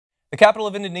The capital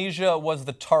of Indonesia was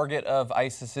the target of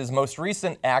ISIS's most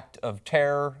recent act of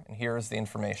terror, and here's the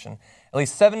information. At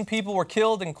least 7 people were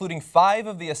killed, including 5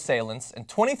 of the assailants, and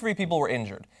 23 people were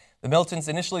injured. The militants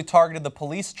initially targeted the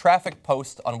police traffic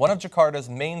post on one of Jakarta's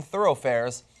main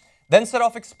thoroughfares, then set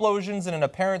off explosions in an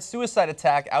apparent suicide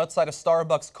attack outside a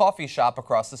Starbucks coffee shop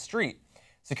across the street.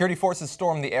 Security forces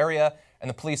stormed the area, and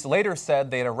the police later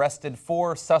said they had arrested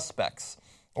 4 suspects.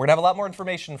 We're going to have a lot more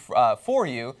information for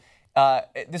you.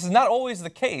 This is not always the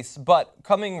case, but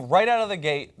coming right out of the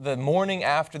gate, the morning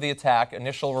after the attack,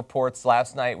 initial reports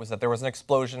last night was that there was an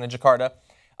explosion in Jakarta.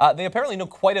 They apparently know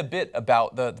quite a bit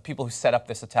about the people who set up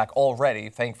this attack already.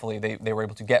 Thankfully, they were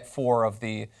able to get 4 of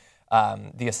the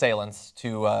assailants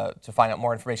to find out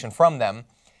more information from them.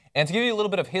 And to give you a little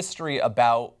bit of history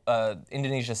about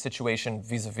Indonesia's situation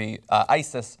vis-a-vis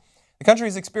ISIS, the country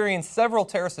has experienced several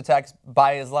terrorist attacks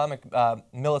by Islamic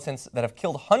militants that have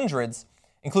killed hundreds,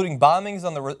 including bombings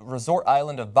on the resort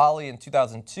island of Bali in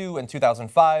 2002 and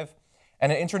 2005,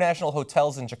 and at international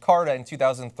hotels in Jakarta in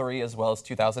 2003 as well as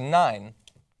 2009.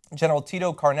 General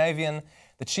Tito Karnavian,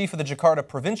 the chief of the Jakarta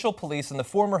Provincial Police and the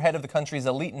former head of the country's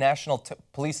elite National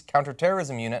Police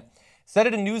Counterterrorism Unit, said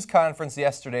at a news conference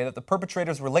yesterday that the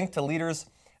perpetrators were linked to leaders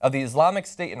of the Islamic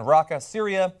State in Raqqa,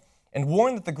 Syria, and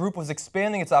warned that the group was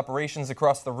expanding its operations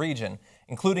across the region,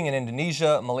 including in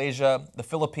Indonesia, Malaysia, the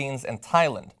Philippines, and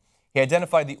Thailand. He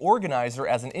identified the organizer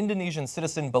as an Indonesian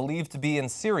citizen believed to be in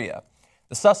Syria.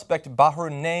 The suspect,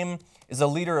 Bahrun Naim, is a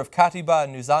leader of Katiba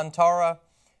Nusantara,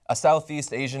 a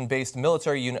Southeast Asian-based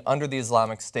military unit under the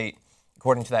Islamic State,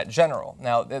 according to that general.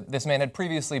 Now, this man had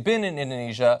previously been in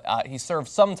Indonesia. He served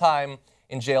some time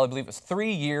in jail, I believe it was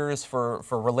 3 years for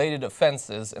related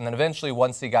offenses, and then eventually,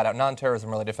 once he got out,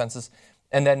 non-terrorism-related offenses,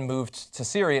 and then moved to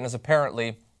Syria and is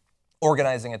apparently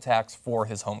organizing attacks for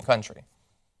his home country.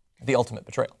 The ultimate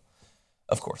betrayal,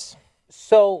 of course.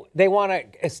 So they want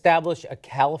to establish a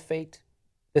caliphate?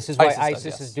 This is why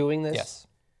ISIS does, is doing this? Yes.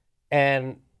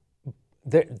 And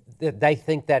they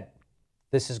think that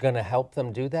this is going to help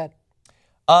them do that?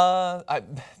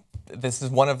 This is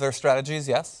one of their strategies,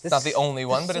 yes. It's not the only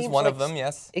one, but it's one of them,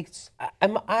 yes.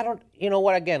 I don't, you know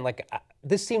what, again,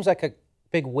 this seems like a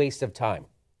big waste of time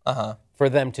for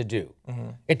them to do.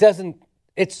 It doesn't,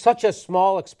 it's such a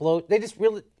small explosion. They just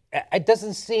really, it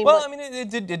doesn't seem Well, I mean,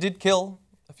 it did kill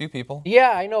a few people.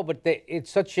 Yeah, I know, but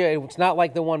it's not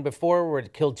like the one before where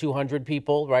it killed 200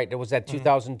 people, right? It was that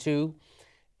 2002.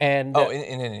 And,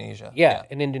 in Indonesia. Yeah,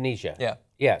 in Indonesia. Yeah.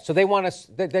 Yeah, so they want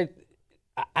to,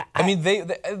 I mean,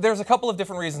 there's a couple of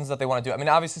different reasons that they want to do it. I mean,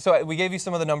 obviously, so we gave you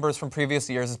some of the numbers from previous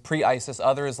years, pre-ISIS,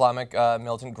 other Islamic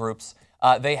militant groups.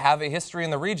 They have a history in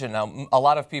the region. Now, a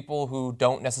lot of people who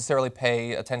don't necessarily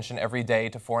pay attention every day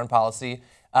to foreign policy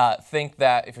think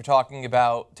that if you're talking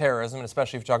about terrorism, and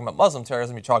especially if you're talking about Muslim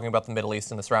terrorism, you're talking about the Middle East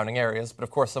and the surrounding areas. But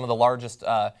of course, some of the largest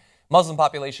Muslim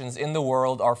populations in the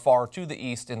world are far to the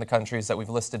east in the countries that we've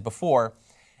listed before.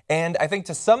 And I think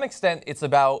to some extent, it's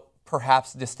about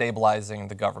perhaps destabilizing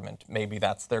the government. Maybe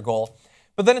that's their goal.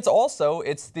 But then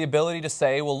it's the ability to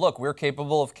say, well, look, we're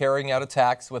capable of carrying out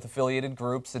attacks with affiliated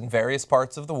groups in various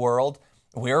parts of the world.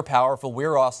 We're powerful.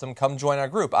 We're awesome. Come join our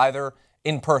group. Either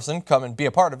in person, come and be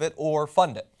a part of it, or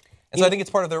fund it. And so I think it's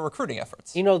part of their recruiting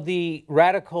efforts. You know, the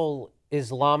radical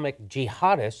Islamic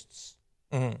jihadists,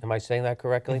 am I saying that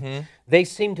correctly? They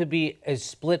seem to be as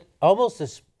split, almost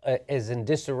as in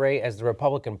disarray as the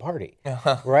Republican Party,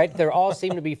 right? They all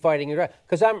seem to be fighting.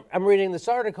 Because I'm reading this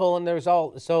article, and there's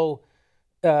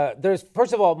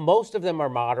first of all, most of them are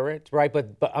moderate, right?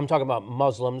 But I'm talking about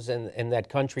Muslims in that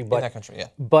country. But, in that country, yeah.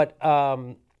 But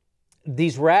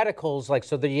these radicals,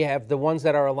 so that you have the ones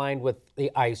that are aligned with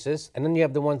the ISIS, and then you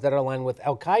have the ones that are aligned with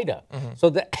Al Qaeda. So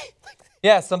that.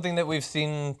 Yeah, something that we've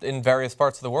seen in various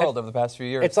parts of the world over the past few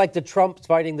years. It's like the Trumps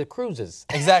fighting the Cruzes.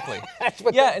 Exactly.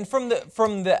 Yeah, and from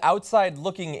the outside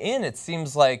looking in, it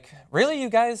seems like, really, you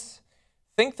guys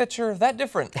think that you're that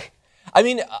different? I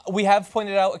mean, we have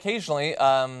pointed out occasionally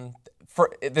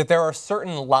that there are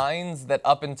certain lines that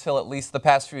up until at least the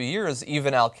past few years,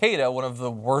 even Al Qaeda, one of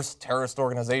the worst terrorist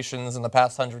organizations in the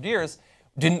past 100 years,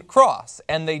 didn't cross.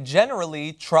 And they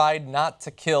generally tried not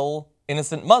to kill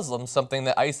innocent Muslims, something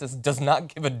that ISIS does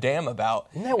not give a damn about.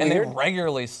 Isn't that weird? And they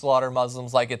regularly slaughter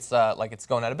Muslims like it's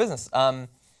going out of business.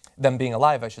 Them being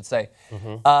alive, I should say.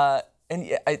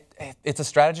 And it's a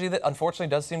strategy that unfortunately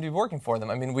does seem to be working for them.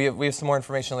 I mean, we have some more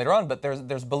information later on, but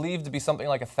there's believed to be something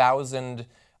like 1,000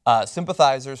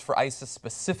 sympathizers for ISIS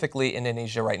specifically in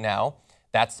Indonesia right now.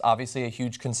 That's obviously a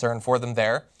huge concern for them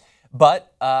there.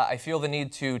 But I feel the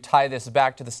need to tie this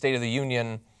back to the State of the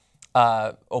Union.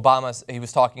 Obama, he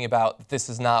was talking about this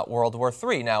is not World War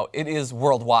III. Now, it is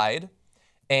worldwide,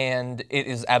 and it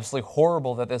is absolutely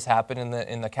horrible that this happened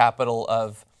in the capital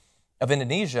of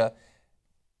Indonesia.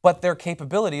 But their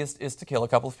capability is to kill a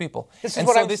couple of people. This is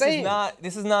what I'm saying.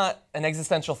 This is not an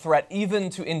existential threat even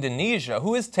to Indonesia,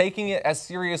 who is taking it as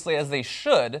seriously as they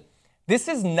should. This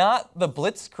is not the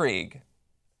Blitzkrieg.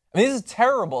 I mean, this is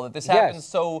terrible that this happens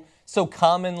so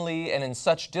commonly and in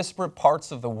such disparate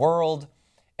parts of the world.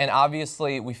 And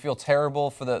obviously, we feel terrible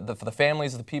for the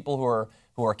families of the people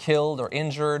who are killed or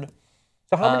injured.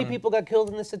 So how many people got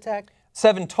killed in this attack?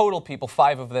 7 total people,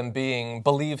 5 of them being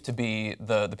believed to be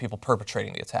the people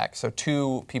perpetrating the attack. So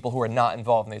 2 people who are not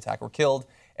involved in the attack were killed,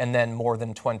 and then more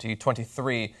than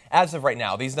 23, as of right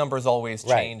now. These numbers always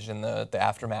change in the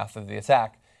aftermath of the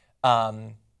attack,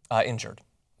 injured.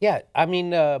 Yeah, I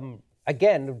mean,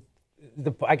 again,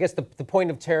 I guess the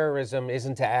point of terrorism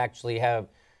isn't to actually have,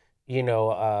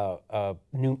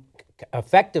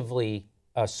 effectively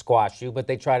squash you, but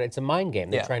it's a mind game.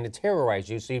 They're trying to terrorize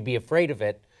you, so you'd be afraid of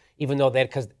it. Even though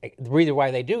because the reason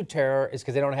why they do terror is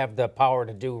because they don't have the power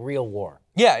to do real war.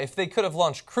 Yeah, if they could have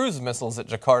launched cruise missiles at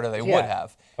Jakarta, they would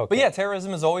have. Okay. But yeah,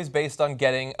 terrorism is always based on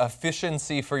getting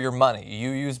efficiency for your money.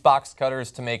 You use box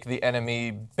cutters to make the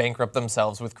enemy bankrupt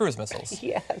themselves with cruise missiles.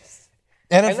 Yes.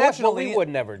 And unfortunately, we would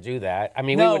never do that. I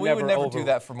mean, we would never do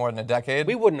that for more than a decade.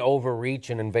 We wouldn't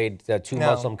overreach and invade 2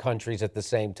 Muslim countries at the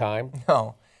same time.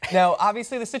 No. Now,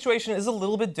 obviously, the situation is a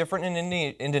little bit different in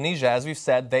Indonesia. As we've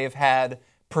said, they've had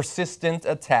persistent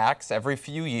attacks every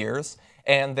few years,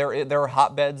 and there are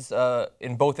hotbeds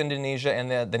in both Indonesia and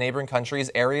the neighboring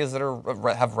countries, areas that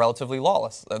have relatively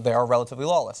lawless. They are relatively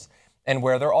lawless, and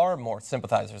where there are more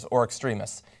sympathizers or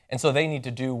extremists, and so they need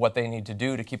to do what they need to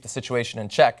do to keep the situation in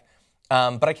check.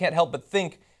 But I can't help but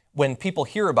think when people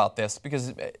hear about this,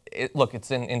 because look,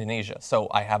 it's in Indonesia, so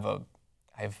I have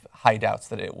high doubts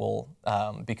that it will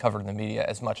be covered in the media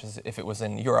as much as if it was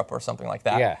in Europe or something like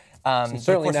that. Yeah.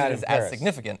 Certainly not as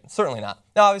significant. Certainly not.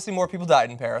 Now, obviously, more people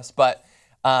died in Paris, but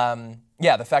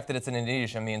yeah, the fact that it's in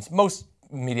Indonesia means most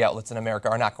media outlets in America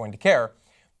are not going to care.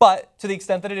 But to the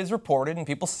extent that it is reported and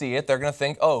people see it, they're going to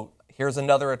think, oh, here's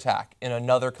another attack in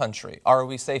another country. Are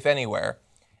we safe anywhere?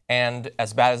 And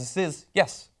as bad as this is,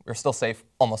 yes, we're still safe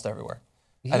almost everywhere.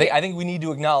 Yeah. I think we need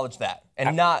to acknowledge that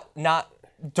and not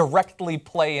directly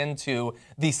play into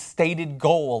the stated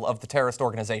goal of the terrorist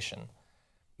organization.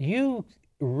 You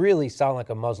really sound like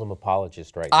a Muslim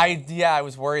apologist right now. I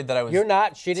was worried that I was. You're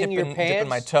not shitting your pants. Dipping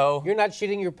my toe. You're not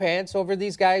shitting your pants over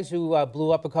these guys who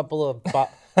blew up a couple of.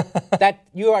 That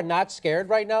you are not scared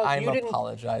right now. I'm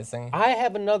apologizing.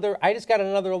 I just got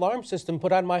another alarm system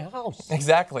put on my house.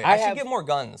 Exactly. I should get more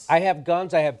guns. I have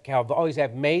guns. I always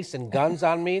have mace and guns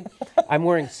on me. I'm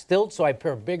wearing stilts, so I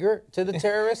appear bigger to the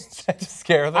terrorists. To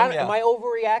scare them. Am I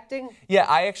overreacting? Yeah,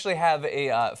 I actually have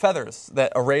feathers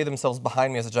that array themselves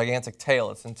behind me as a gigantic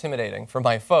tail. It's intimidating for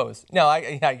my foes. No,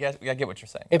 I get what you're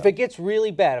saying. If it gets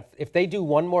really bad, if they do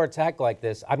one more attack like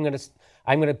this, I'm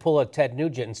gonna pull a Ted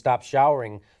Nugent and stop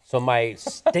showering so my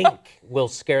stink will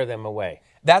scare them away.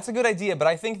 That's a good idea, but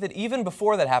I think that even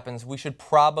before that happens, we should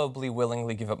probably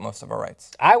willingly give up most of our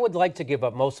rights. I would like to give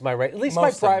up most of my rights, at least my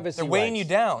privacy. They're weighing you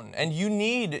down, and you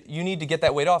need to get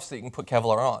that weight off so you can put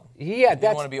Kevlar on. Yeah, you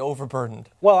don't want to be overburdened.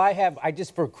 Well, I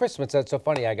just for Christmas. That's so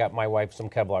funny. I got my wife some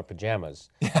Kevlar pajamas.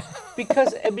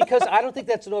 because I don't think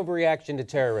that's an overreaction to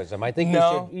terrorism. I think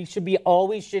you should be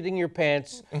always shitting your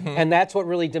pants, and that's what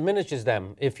really diminishes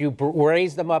them. If you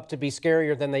raise them up to be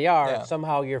scarier than they are,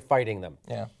 somehow you're fighting them.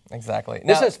 Yeah, exactly.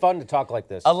 This is fun to talk like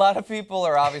this. A lot of people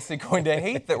are obviously going to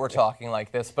hate that we're talking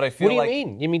like this, but I feel like... What do you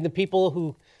mean? You mean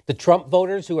the Trump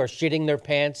voters who are shitting their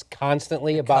pants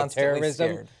constantly about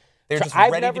terrorism? Scared. They're just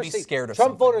ready to be scared of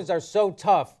Trump voters are so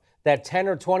tough that 10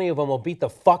 or 20 of them will beat the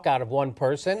fuck out of one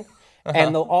person,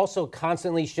 and they'll also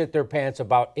constantly shit their pants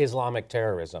about Islamic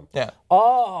terrorism. Yeah.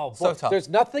 Oh, so tough. There's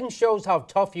nothing shows how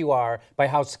tough you are by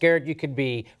how scared you can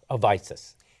be of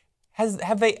ISIS.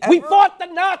 Have they ever... We fought the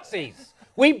Nazis!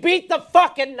 We beat the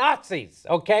fucking Nazis,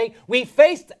 okay? We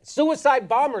faced suicide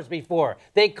bombers before.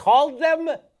 They called them,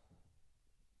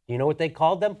 you know what they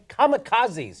called them?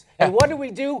 Kamikazes. And what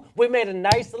do? We made a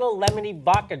nice little lemony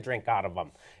vodka drink out of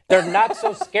them. They're not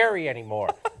so scary anymore.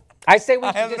 I say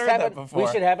we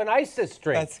should have an ISIS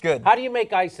drink. That's good. How do you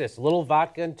make ISIS? A little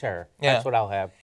vodka and terror. Yeah. That's what I'll have.